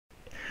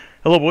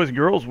Hello boys and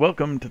girls,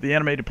 welcome to the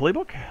Animated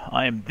Playbook.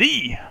 I am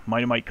the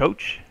Mighty Mike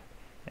Coach,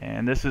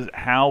 and this is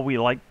how we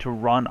like to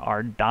run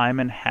our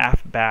diamond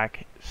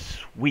halfback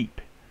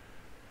sweep.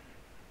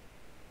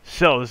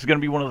 So this is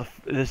going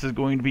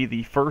to be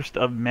the first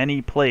of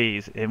many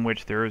plays in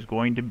which there is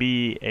going to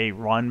be a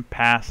run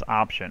pass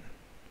option.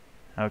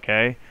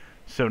 Okay,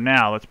 so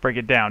now let's break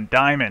it down.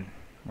 Diamond,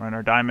 we're in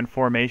our diamond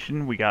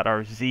formation. We got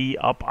our Z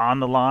up on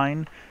the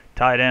line.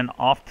 Tight end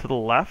off to the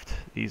left.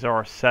 These are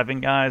our 7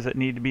 guys that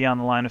need to be on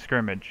the line of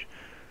scrimmage.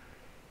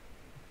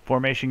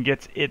 Formation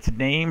gets its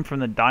name from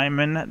the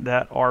diamond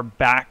that our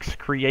backs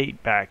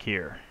create back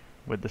here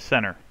with the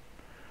center.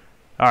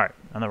 Alright,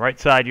 on the right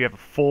side you have a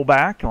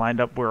fullback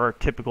lined up where our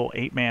typical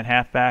 8-man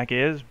halfback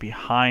is,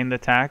 behind the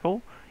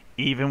tackle,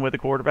 even with the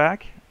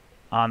quarterback.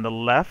 On the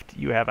left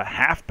you have a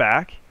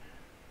halfback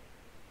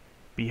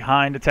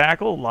behind the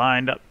tackle,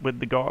 lined up with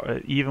the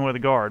guard, even with the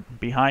guard.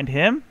 Behind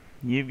him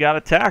you've got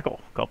a tackle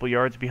a couple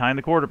yards behind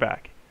the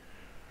quarterback.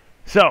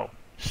 So,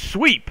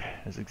 sweep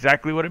is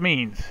exactly what it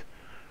means.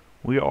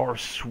 We are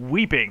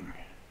sweeping.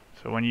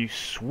 So when you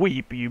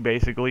sweep, you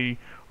basically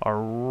are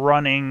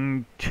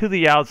running to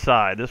the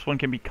outside. This one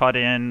can be cut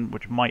in,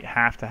 which might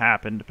have to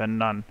happen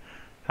depending on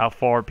how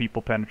far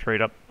people penetrate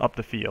up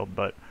the field.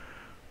 But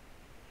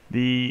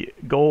the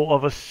goal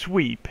of a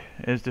sweep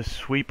is to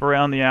sweep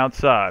around the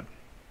outside.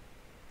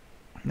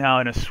 Now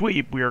in a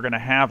sweep, we are going to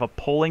have a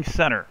pulling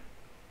center.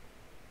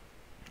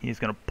 He's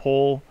going to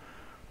pull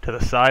to the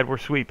side we're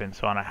sweeping.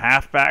 So on a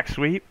halfback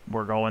sweep,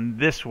 we're going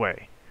this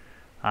way.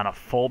 On a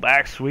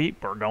fullback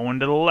sweep, we're going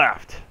to the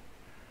left.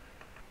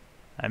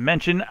 I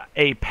mentioned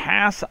a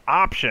pass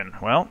option.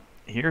 Well,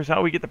 here's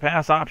how we get the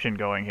pass option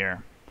going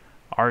here.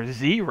 Our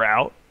Z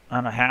route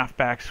on a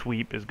halfback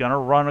sweep is going to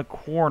run a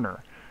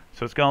corner.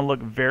 So it's going to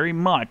look very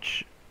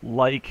much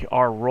like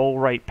our roll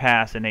right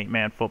pass in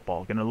 8-man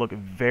football. Going to look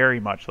very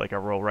much like our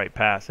roll right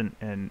pass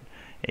in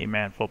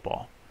 8-man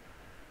football.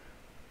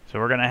 So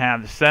we're going to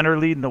have the center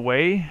leading the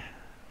way,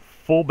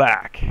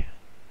 fullback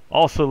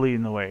also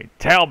leading the way,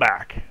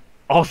 tailback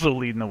also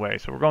leading the way.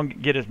 So we're going to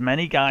get as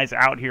many guys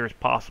out here as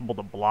possible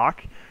to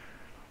block,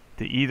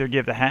 to either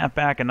give the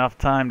halfback enough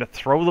time to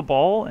throw the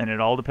ball, and it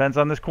all depends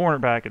on this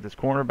cornerback. If this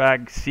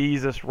cornerback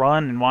sees us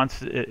run and wants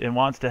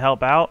to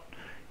help out,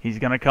 he's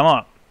going to come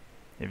up.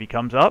 If he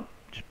comes up,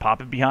 just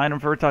pop it behind him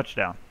for a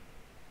touchdown.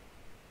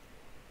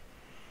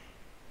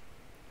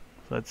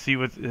 Let's see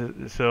what.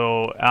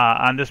 So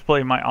on this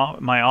play,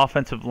 my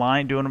offensive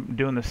line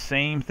doing the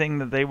same thing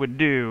that they would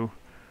do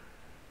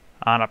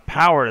on a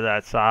power to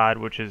that side,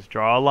 which is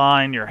draw a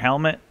line, your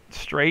helmet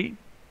straight,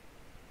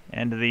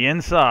 and to the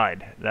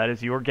inside. That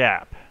is your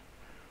gap.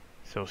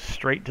 So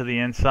straight to the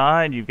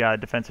inside. You've got a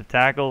defensive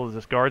tackle. Is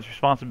this guard's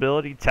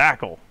responsibility?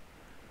 Tackle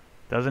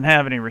doesn't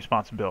have any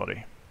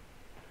responsibility.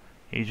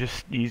 He's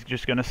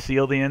just going to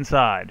seal the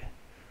inside.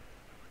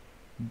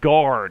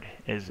 Guard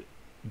is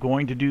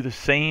going to do the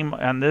same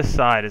on this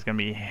side. Is going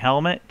to be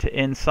helmet to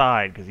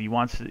inside because they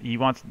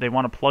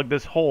want to plug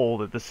this hole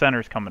that the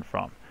center's coming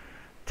from.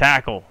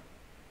 Tackle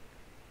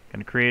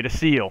going to create a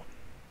seal.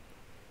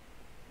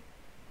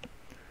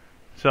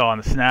 So on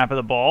the snap of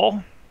the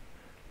ball,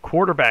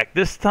 quarterback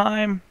this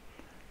time,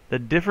 the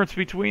difference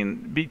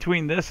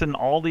between this and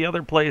all the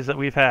other plays that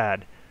we've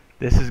had,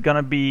 this is going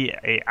to be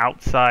a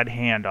outside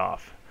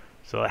handoff.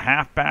 So the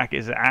halfback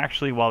is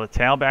actually, while the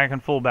tailback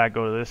and fullback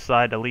go to this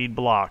side to lead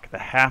block, the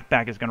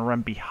halfback is going to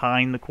run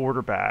behind the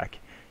quarterback,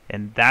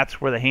 and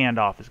that's where the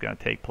handoff is going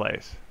to take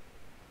place.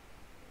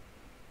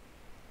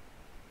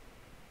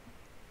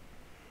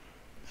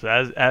 So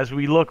as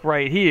we look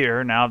right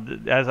here, now,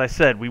 as I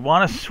said, we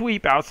want to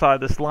sweep outside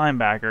this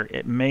linebacker.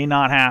 It may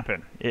not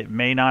happen. It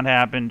may not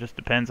happen, just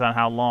depends on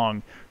how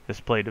long this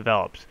play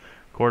develops.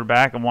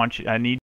 Quarterback, I need